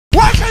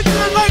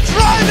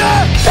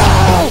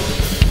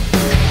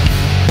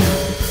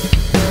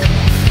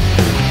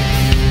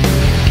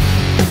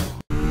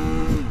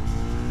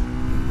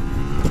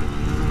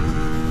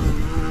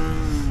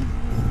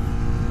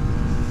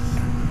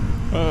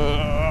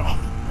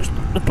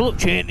the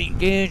clutch ain't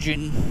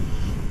engaging.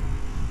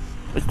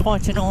 It's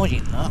quite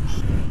annoying, that.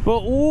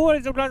 But what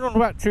is up, guys?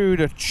 Welcome back to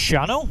the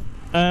channel.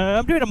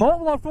 I'm doing a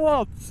motovlog for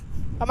once.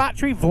 I'm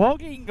actually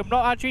vlogging. I'm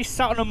not actually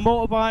sat on a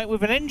motorbike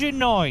with an engine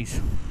noise,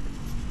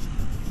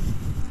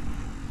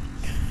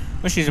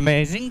 which is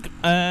amazing.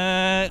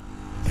 I'll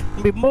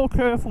be more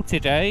careful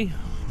today.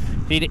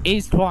 It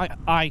is quite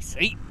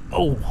icy.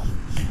 Oh,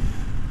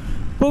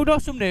 but we've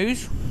got some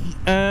news.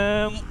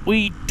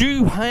 We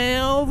do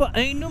have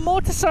a new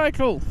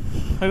motorcycle.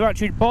 We've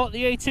actually bought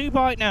the A2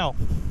 bike now,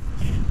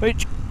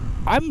 which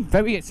I'm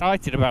very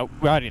excited about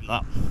riding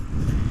that.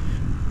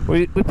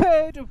 We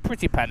paid a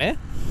pretty penny,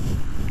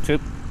 to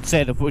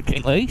say the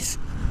fucking least.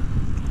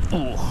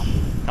 Oh,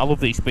 I love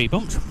these speed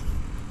bumps.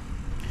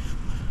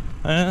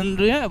 And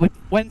yeah, we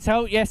went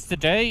out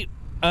yesterday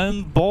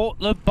and bought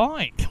the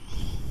bike.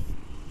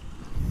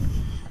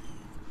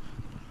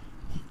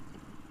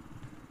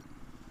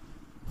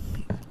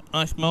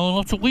 I smell a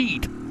lot of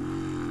weed.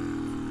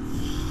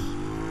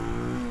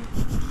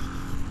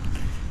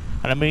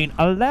 And I mean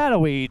a lot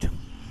of weed.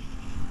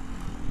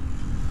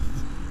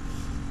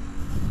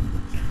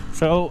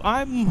 So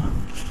well,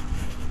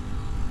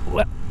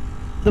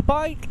 the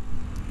bike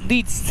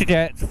needs to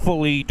get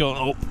fully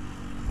done up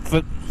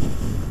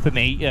for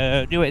me.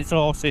 New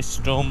exhaust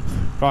system,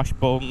 crash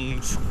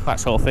bungs, that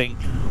sort of thing.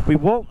 We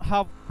won't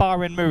have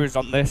bar end mirrors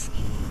on this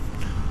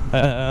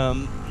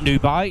new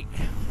bike,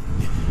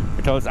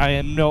 because I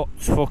am not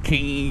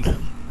fucking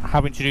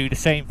having to do the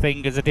same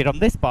thing as I did on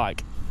this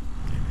bike,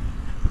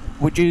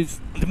 which is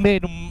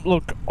made them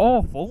look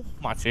awful,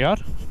 might I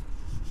add.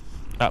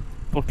 That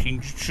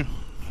fucking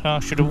I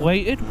should have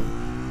waited.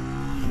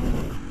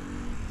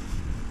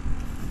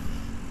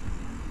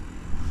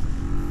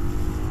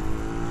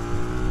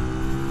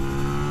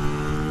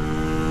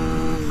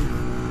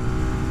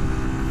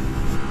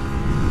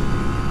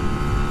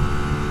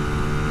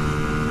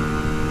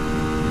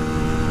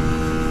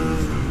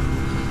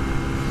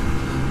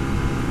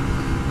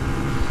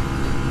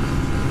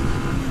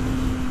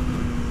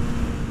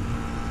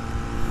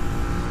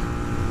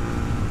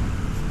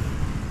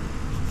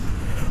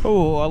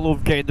 Oh, I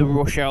love getting the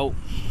rush out.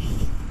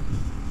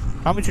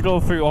 I'm having to go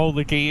through all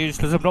the gears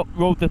because I've not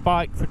rode the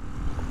bike for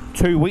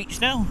 2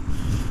 weeks now.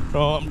 So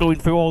I'm going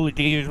through all the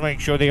gears, making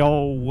sure they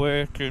all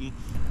work and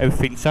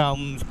everything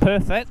sounds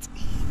perfect.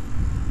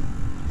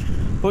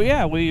 But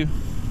yeah, we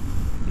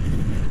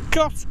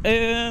got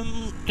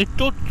the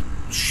good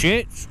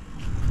shit.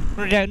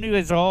 Yeah, new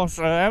exhaust.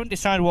 I haven't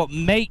decided what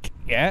make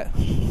yet.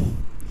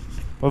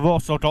 We've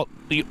also got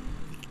the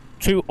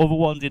 2 other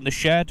ones in the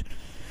shed,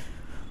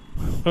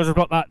 because I've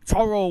got that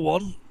Toro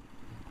one,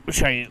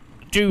 which I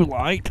do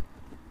like.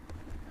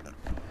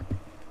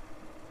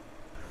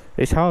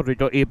 It's hard we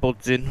got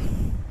earbuds in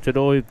to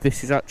know if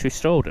this is actually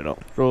stowed or not.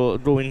 So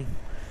I'm doing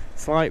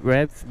slight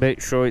revs, make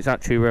sure it's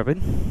actually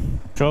revving.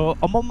 So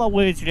I'm on my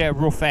way to get a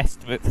rough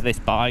estimate for this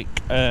bike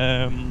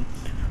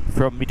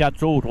from my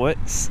dad's old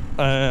works,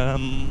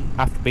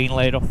 after being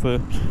laid off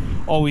for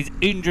all his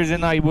injuries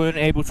and I weren't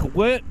able to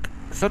work.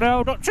 So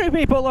now I've got 2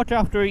 people to look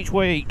after each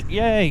week.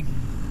 Yay!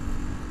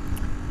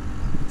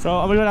 So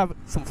I'm going to have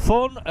some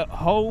fun at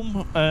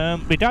home.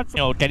 My dad's,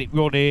 get it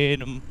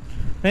running and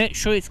make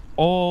sure it's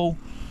all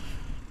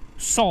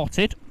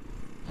sorted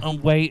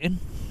and waiting.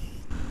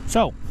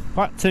 So,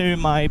 back to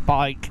my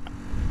bike.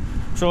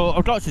 So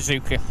I've got a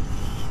Suzuki.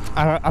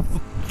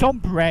 I've gone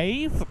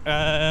brave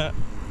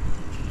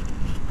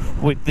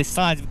with this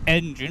size of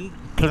engine,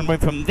 because I'm going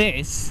from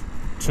this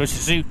to a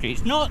Suzuki.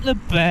 It's not the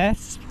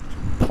best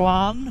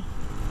plan.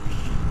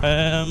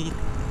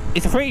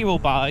 It's a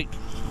 3-year-old bike.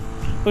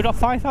 We've got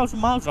 5,000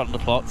 miles on the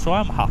clock, so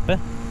I'm happy.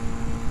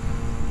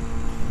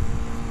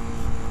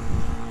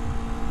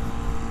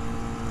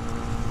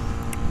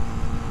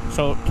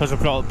 So, because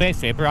I've got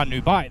basically a brand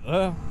new bike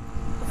there,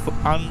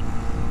 and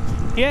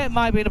yeah, it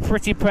might be a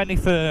pretty penny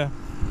for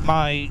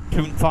my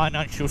current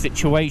financial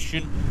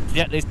situation to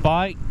get this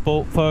bike,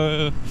 but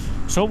for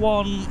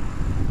someone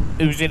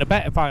who's in a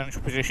better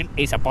financial position,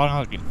 it's a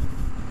bargain.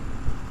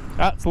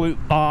 Absolute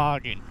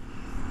bargain.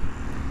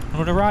 I'm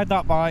going to ride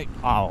that bike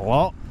a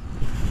lot.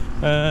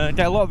 Get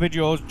a lot of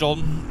videos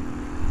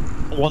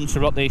done once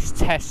I've got this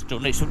test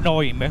done. It's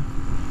annoying me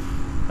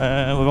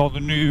with all the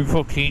new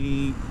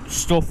fucking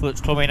stuff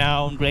that's coming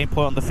out and being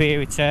put on the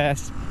theory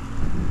test.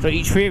 So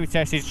each theory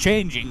test is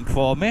changing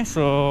for me.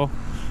 So,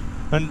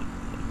 and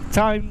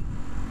time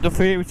the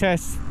theory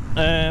test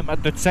and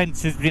the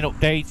sensors been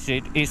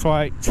updated, it's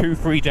like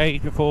 2-3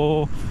 days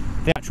before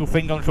the actual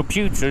thing on the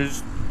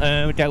computers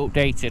get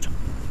updated,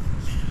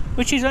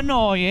 which is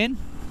annoying,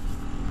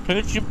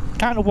 because you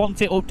kind of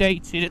want it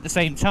updated at the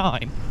same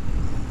time,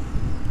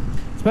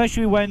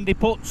 especially when they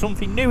put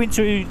something new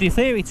into the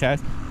theory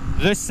test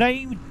the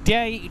same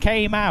day it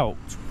came out.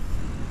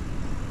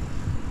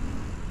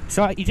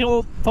 So you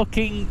don't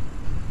fucking...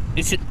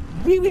 It's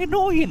really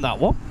annoying, that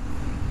one.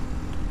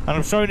 And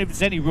I'm sorry if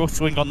there's any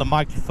rustling on the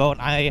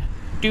microphone. I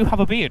do have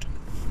a beard.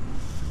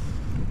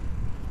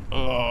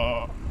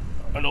 I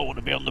don't want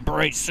to be on the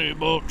brakes too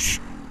much.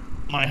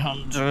 My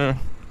hands are a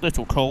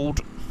little cold.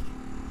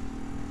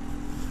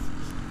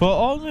 But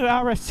all the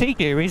RST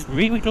gear is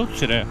really good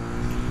today.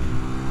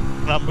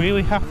 And I'm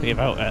really happy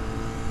about it.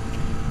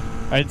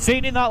 And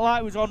seeing in that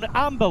light was on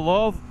Amber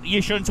Love,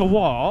 you shouldn't have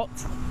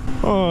walked.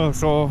 Oh,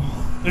 so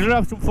we're gonna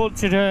have some fun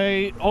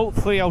today.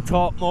 Hopefully I'll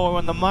talk more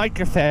on the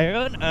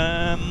microphone.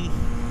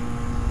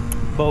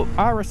 But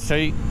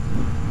RST,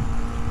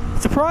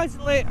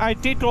 surprisingly, I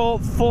did go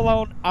full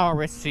on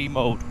RST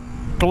mode.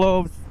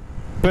 Gloves,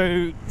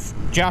 boots,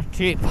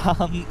 jacket,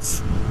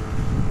 pants.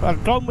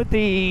 I've gone with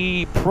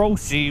the Pro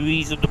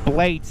Series of the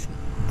blades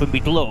for my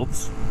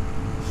gloves.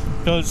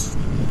 Because,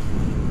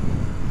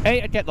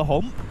 A, I get the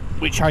hump,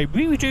 which I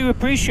really do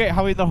appreciate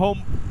having the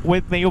hump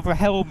with my other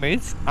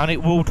helmets, and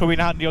it will come in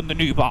handy on the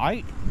new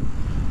bike.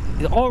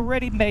 It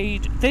already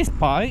made this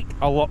bike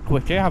a lot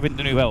quicker having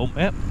the new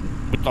helmet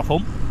with the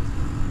hump.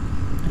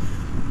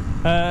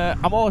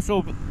 I'm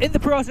also in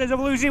the process of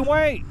losing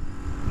weight.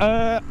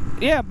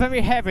 Yeah, very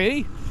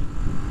heavy.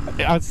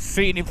 I've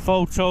seen in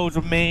photos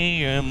of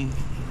me,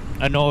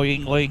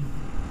 annoyingly.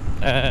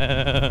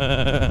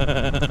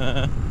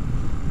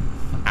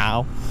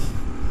 Ow.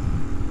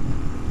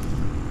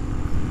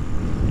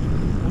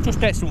 We'll just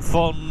get some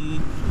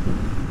fun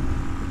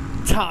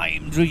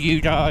times with you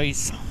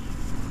guys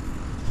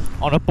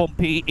on a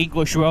bumpy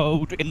English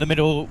road in the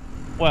middle,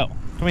 well,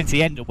 coming to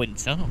the end of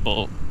winter,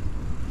 but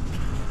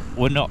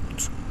we're not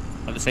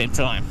at the same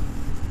time.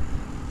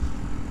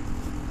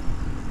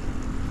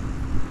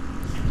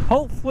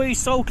 Hopefully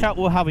Soulcat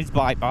will have his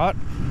bike back.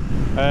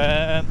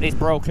 It's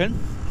broken,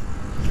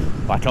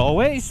 like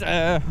always.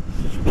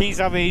 He's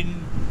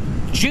having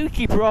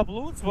jukey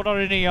problems, but on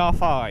an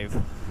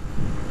ER5.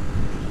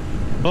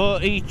 But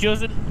he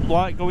doesn't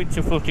like going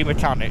to footy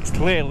mechanics,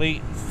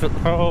 clearly.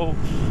 So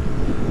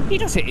he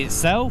does it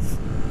himself,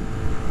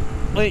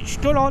 which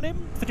good on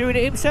him for doing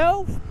it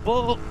himself,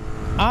 but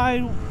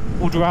I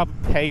would rather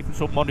pay for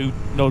someone who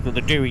knows what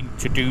they're doing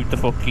to do the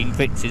fucking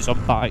fixes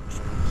on bikes.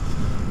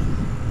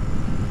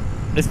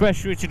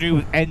 Especially to do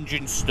with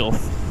engine stuff,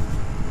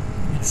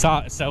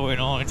 start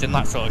solenoids and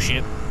that sort of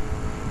shit.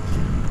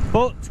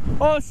 But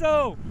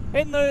also,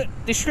 in the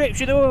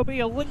description there will be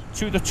a link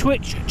to the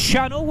Twitch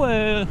channel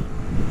where,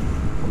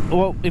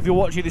 well, if you're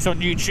watching this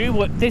on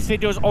YouTube, this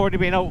video's already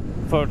been out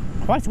for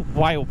quite a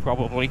while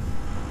probably.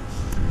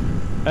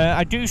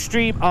 I do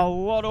stream a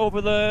lot over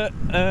there.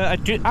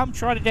 I'm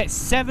trying to get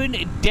 7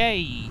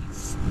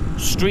 days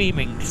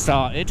streaming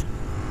started,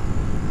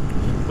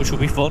 which will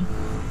be fun.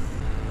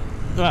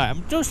 Right,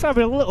 I'm just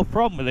having a little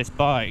problem with this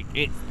bike.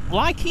 It's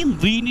like him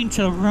leaning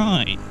to the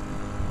right,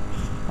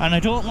 and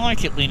I don't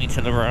like it leaning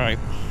to the right.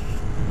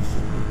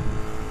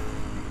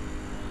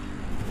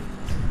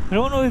 I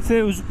don't know if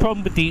there was a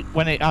problem with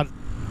when it had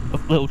a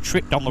little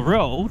trip down the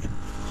road.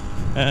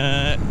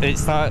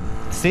 It's like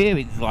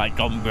steering's like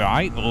gone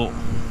right, but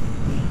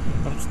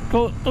I'm just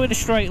going a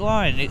straight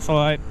line. It's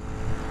like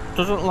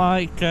doesn't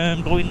like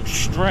going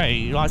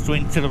straight. It likes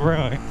going to the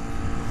right.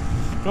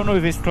 Don't know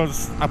if it's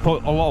because I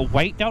put a lot of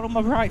weight down on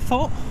my right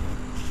foot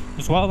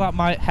as well. That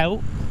might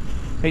help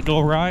it go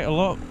right a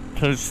lot,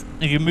 because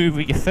if you move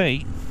with your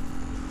feet,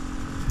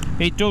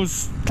 it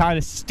does kind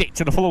of stick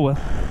to the floor.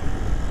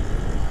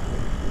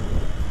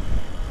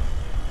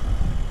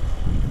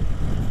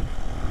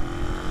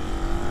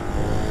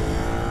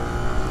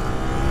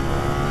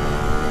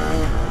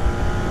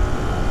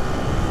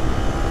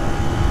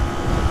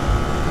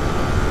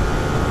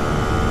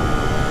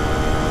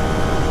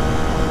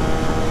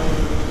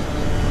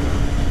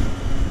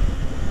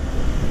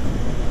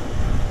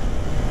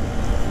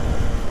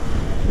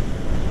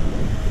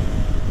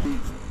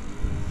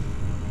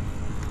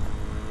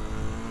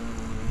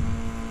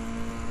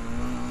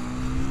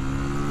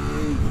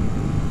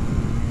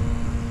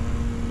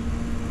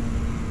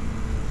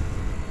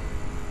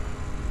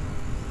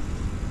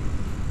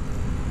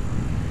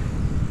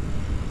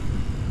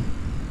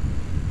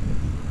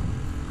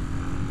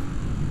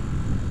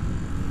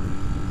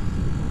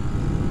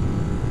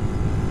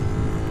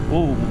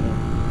 Ooh.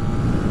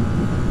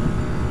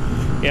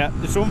 Yeah,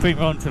 there's something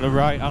wrong to the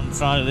right hand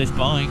side of this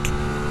bike.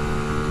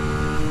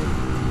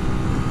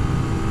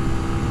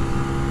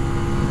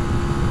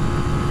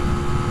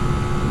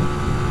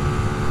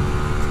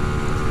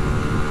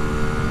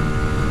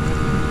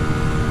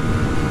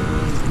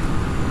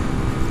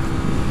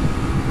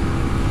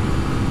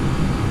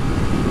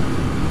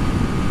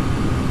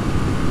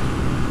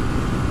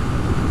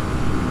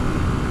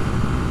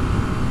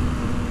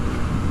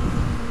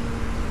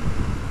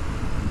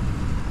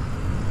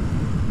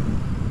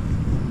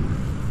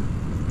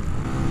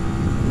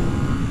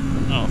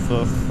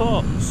 For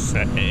fuck's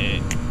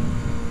sake.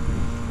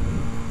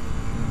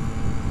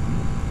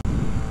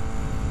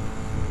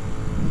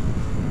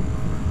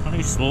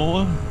 Any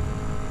slower?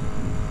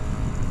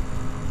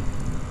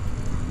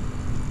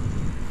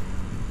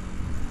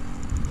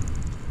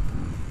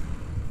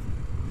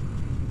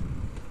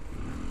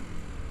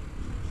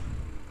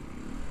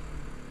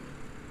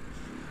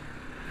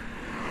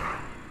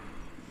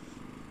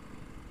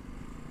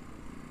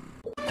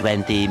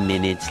 Twenty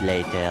minutes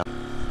later.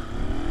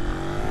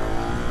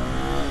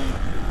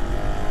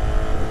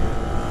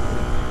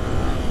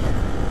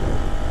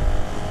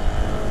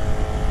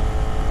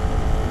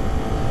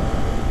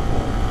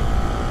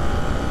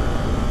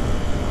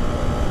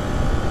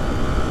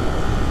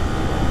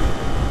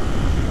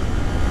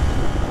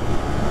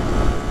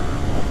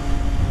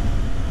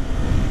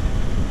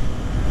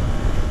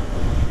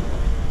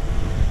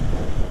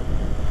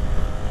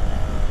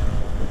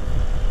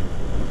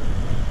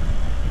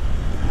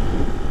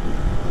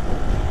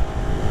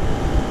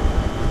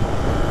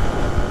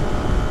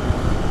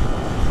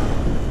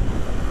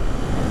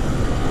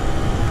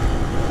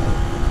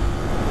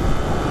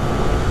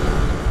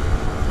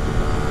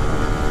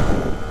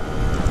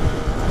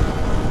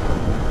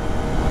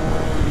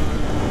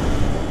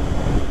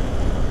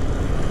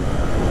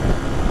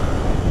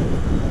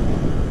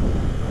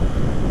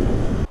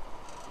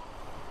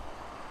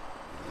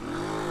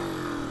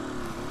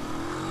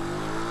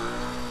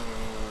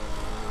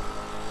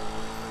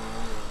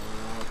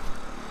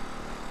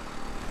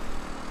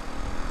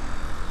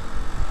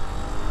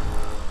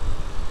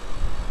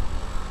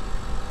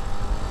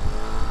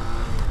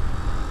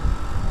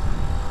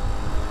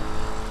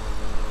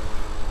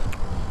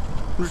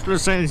 just gonna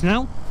say this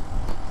now.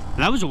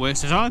 That was a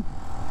waste of time.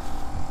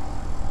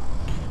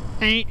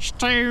 It's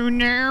too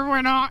new,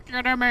 we're not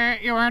gonna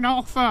make you an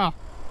offer.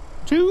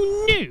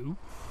 Too new?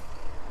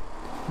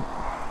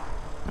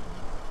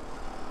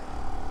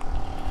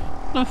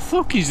 The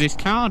fuck is this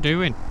car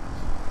doing?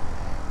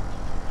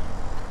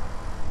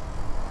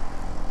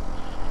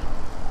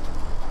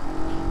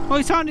 Oh,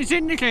 it's on its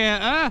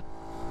indicator.